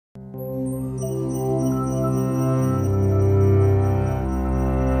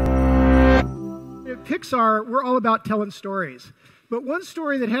Pixar, we're all about telling stories. But one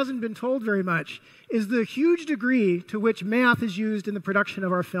story that hasn't been told very much is the huge degree to which math is used in the production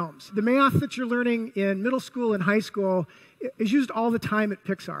of our films. The math that you're learning in middle school and high school is used all the time at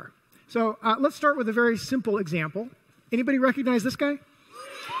Pixar. So let's start with a very simple example. Anybody recognize this guy?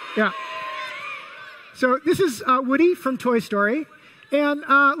 Yeah. So this is Woody from Toy Story. And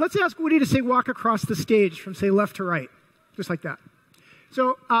let's ask Woody to, say, walk across the stage from, say, left to right, just like that.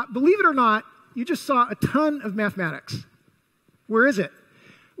 So believe it or not, you just saw a ton of mathematics. Where is it?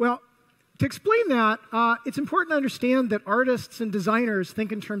 Well, to explain that, it's important to understand that artists and designers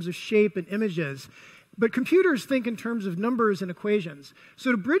think in terms of shape and images, but computers think in terms of numbers and equations.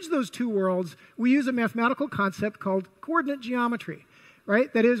 So to bridge those two worlds, we use a mathematical concept called coordinate geometry,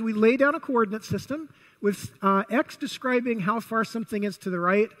 right? That is, we lay down a coordinate system with x describing how far something is to the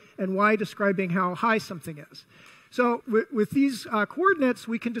right and y describing how high something is. So with these coordinates,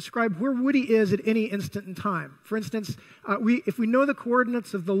 we can describe where Woody is at any instant in time. For instance, if we know the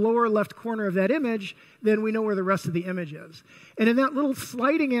coordinates of the lower left corner of that image, then we know where the rest of the image is. And in that little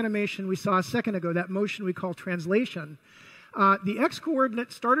sliding animation we saw a second ago, that motion we call translation, the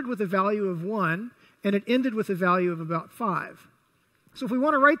x-coordinate started with a value of 1, and it ended with a value of about 5. So if we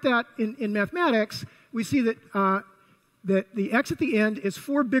want to write that in mathematics, we see that, that the x at the end is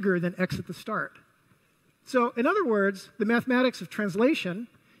 4 bigger than x at the start. So, in other words, the mathematics of translation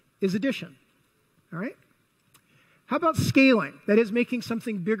is addition. All right? How about scaling? That is, making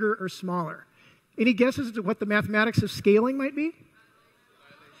something bigger or smaller. Any guesses as to what the mathematics of scaling might be?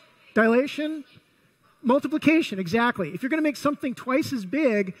 Dilation? Multiplication, exactly. If you're going to make something twice as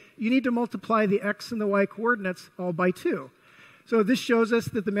big, you need to multiply the x and the y coordinates all by 2. So this shows us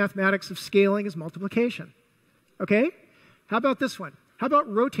that the mathematics of scaling is multiplication. Okay? How about this one? How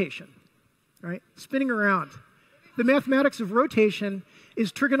about rotation? Right? Spinning around. The mathematics of rotation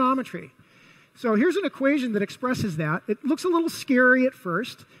is trigonometry. So here's an equation that expresses that. It looks a little scary at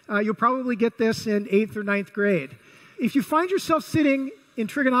first. You'll probably get this in 8th or 9th grade. If you find yourself sitting in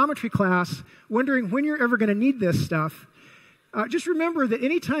trigonometry class wondering when you're ever going to need this stuff, just remember that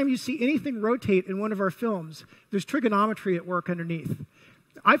anytime you see anything rotate in one of our films, there's trigonometry at work underneath.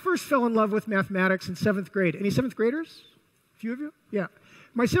 I first fell in love with mathematics in 7th grade. Any 7th graders? A few of you? Yeah.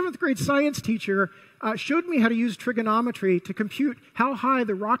 My 7th grade science teacher showed me how to use trigonometry to compute how high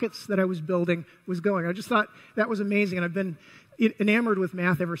the rockets that I was building was going. I just thought that was amazing, and I've been enamored with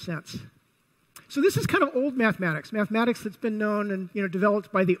math ever since. So this is kind of old mathematics, mathematics that's been known and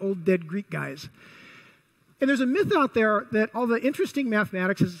developed by the old dead Greek guys. And there's a myth out there that all the interesting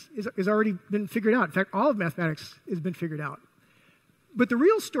mathematics has already been figured out. In fact, all of mathematics has been figured out. But the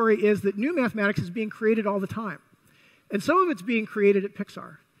real story is that new mathematics is being created all the time. And some of it's being created at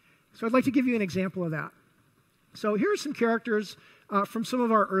Pixar. So I'd like to give you an example of that. So here are some characters from some of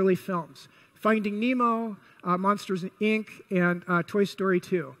our early films. Finding Nemo, Monsters, Inc., and Toy Story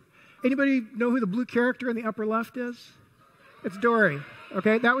 2. Anybody know who the blue character in the upper left is? It's Dory.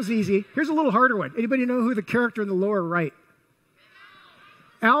 Okay, that was easy. Here's a little harder one. Anybody know who the character in the lower right?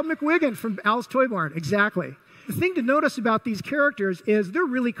 Al McWiggin from Al's Toy Barn. Exactly. The thing to notice about these characters is they're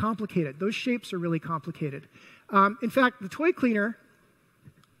really complicated. Those shapes are really complicated. In fact, the toy cleaner,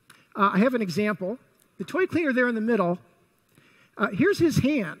 I have an example. The toy cleaner there in the middle, here's his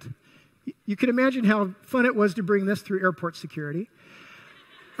hand. You can imagine how fun it was to bring this through airport security.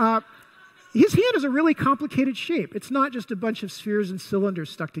 His hand is a really complicated shape. It's not just a bunch of spheres and cylinders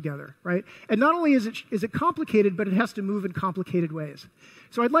stuck together, right? And not only is it complicated, but it has to move in complicated ways.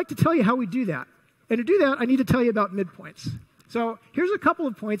 So I'd like to tell you how we do that. And to do that, I need to tell you about midpoints. So here's a couple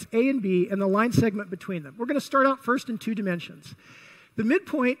of points, A and B, and the line segment between them. We're going to start out first in 2 dimensions. The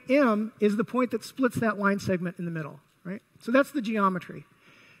midpoint, M, is the point that splits that line segment in the middle, right? So that's the geometry.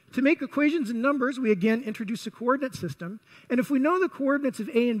 To make equations and numbers, we again introduce a coordinate system. And if we know the coordinates of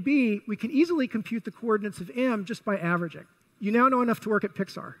A and B, we can easily compute the coordinates of M just by averaging. You now know enough to work at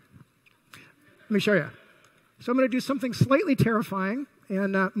Pixar. Let me show you. So I'm going to do something slightly terrifying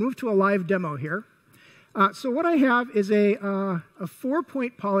and move to a live demo here. So what I have is a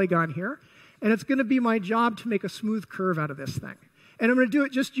 4-point polygon here, and it's going to be my job to make a smooth curve out of this thing. And I'm going to do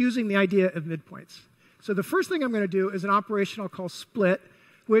it just using the idea of midpoints. So the first thing I'm going to do is an operation I'll call split,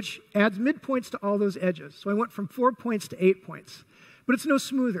 which adds midpoints to all those edges. So I went from 4 points to 8 points. But it's no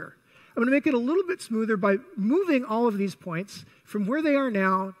smoother. I'm going to make it a little bit smoother by moving all of these points from where they are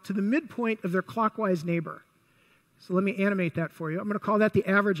now to the midpoint of their clockwise neighbor. So let me animate that for you. I'm going to call that the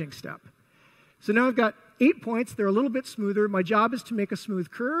averaging step. So now I've got 8 points. They're a little bit smoother. My job is to make a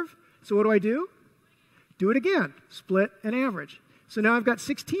smooth curve. So what do? Do it again. Split and average. So now I've got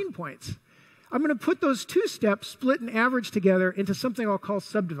 16 points. I'm going to put those 2 steps, split and average, together into something I'll call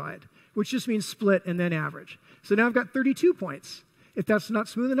subdivide. which just means split and then average. So now I've got 32 points. If that's not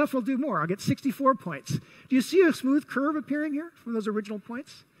smooth enough, I'll do more. I'll get 64 points. Do you see a smooth curve appearing here from those original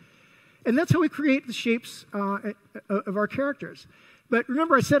points? And that's how we create the shapes of our characters. But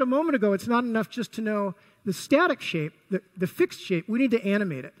remember, I said a moment ago, it's not enough just to know the static shape, the fixed shape. We need to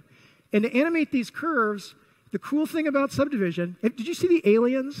animate it. And to animate these curves, the cool thing about subdivision, did you see the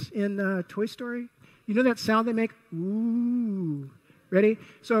aliens in Toy Story? You know that sound they make? Ooh. Ready?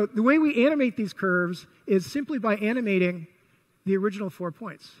 So the way we animate these curves is simply by animating the original 4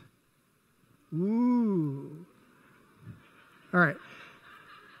 points. Ooh. All right.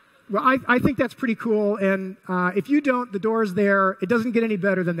 Well, I think that's pretty cool, and if you don't, the door's there. It doesn't get any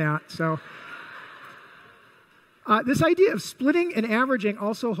better than that. So this idea of splitting and averaging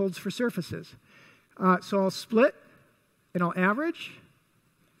also holds for surfaces. So I'll split, and I'll average.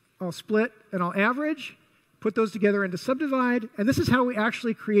 I'll split, and I'll average. Put those together into subdivide, and this is how we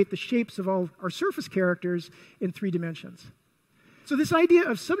actually create the shapes of all our surface characters in 3 dimensions. So this idea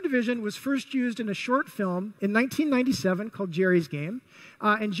of subdivision was first used in a short film in 1997 called Jerry's Game.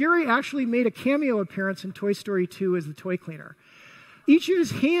 And Jerry actually made a cameo appearance in Toy Story 2 as the toy cleaner. Each of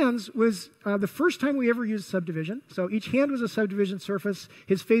his hands was the first time we ever used subdivision. So each hand was a subdivision surface.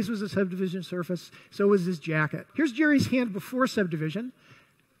 His face was a subdivision surface. So was his jacket. Here's Jerry's hand before subdivision.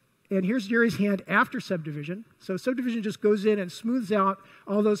 And here's Jerry's hand after subdivision. So subdivision just goes in and smooths out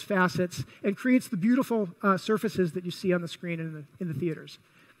all those facets and creates the beautiful surfaces that you see on the screen in the theaters.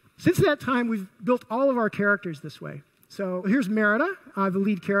 Since that time, we've built all of our characters this way. So here's Merida, the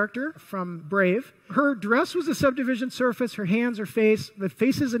lead character from Brave. Her dress was a subdivision surface. Her hands, her face, the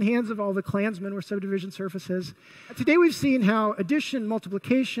faces and hands of all the Klansmen were subdivision surfaces. Today we've seen how addition,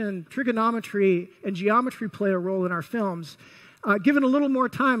 multiplication, trigonometry, and geometry play a role in our films. Given a little more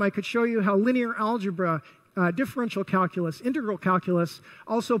time, I could show you how linear algebra, differential calculus, integral calculus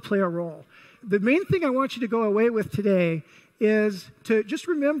also play a role. The main thing I want you to go away with today is to just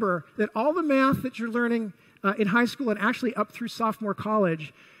remember that all the math that you're learning in high school and actually up through sophomore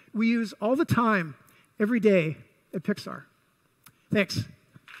college, we use all the time, every day at Pixar. Thanks.